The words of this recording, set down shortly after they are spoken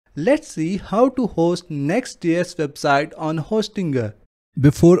Let's see how to host Next.js website on Hostinger.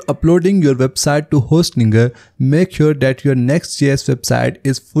 Before uploading your website to Hostinger, make sure that your Next.js website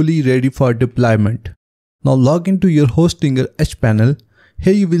is fully ready for deployment. Now log into your Hostinger H panel.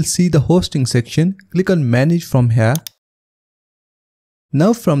 Here you will see the hosting section. Click on Manage from here.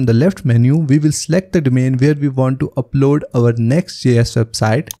 Now from the left menu, we will select the domain where we want to upload our Next.js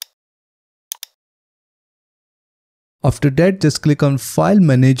website. After that, just click on File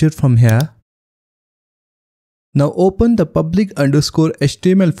Manager from here. Now open the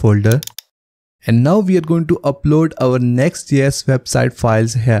public_HTML folder. And now we are going to upload our Next.js website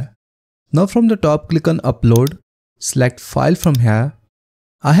files here. Now from the top, click on Upload. Select File from here.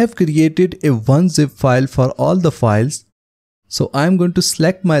 I have created a 1-zip file for all the files. So I am going to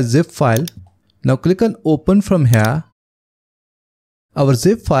select my zip file. Now click on Open from here. Our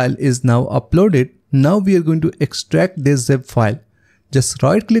zip file is now uploaded. Now we are going to extract this zip file. Just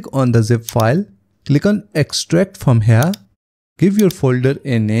right click on the zip file. Click on Extract from here. Give your folder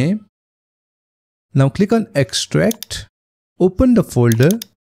a name. Now click on Extract. Open the folder.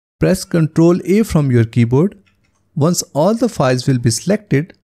 Press Ctrl A from your keyboard. Once all the files will be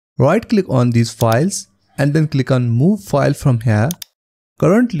selected, right click on these files and then click on Move File from here.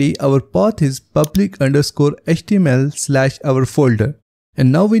 Currently our path is public_HTML/our folder. And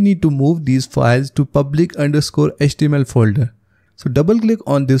now we need to move these files to public_HTML folder. So double click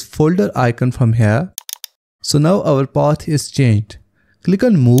on this folder icon from here. So now our path is changed. Click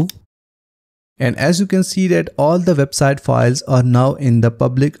on Move. And as you can see that all the website files are now in the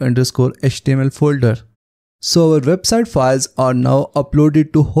public_HTML folder. So our website files are now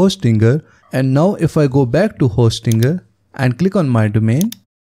uploaded to Hostinger. And now if I go back to Hostinger and click on my domain.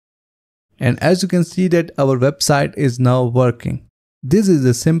 And as you can see that our website is now working. This is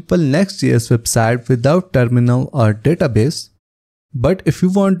a simple Next.js website without terminal or database. But if you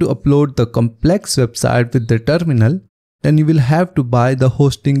want to upload the complex website with the terminal, then you will have to buy the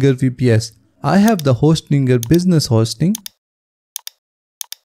Hostinger VPS. I have the Hostinger business hosting.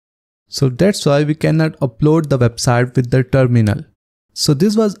 So that's why we cannot upload the website with the terminal. So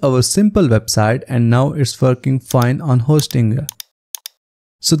this was our simple website and now it's working fine on Hostinger.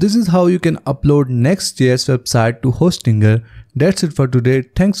 So this is how you can upload Next.js website to Hostinger. That's it for today.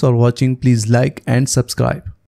 Thanks for watching. Please like and subscribe.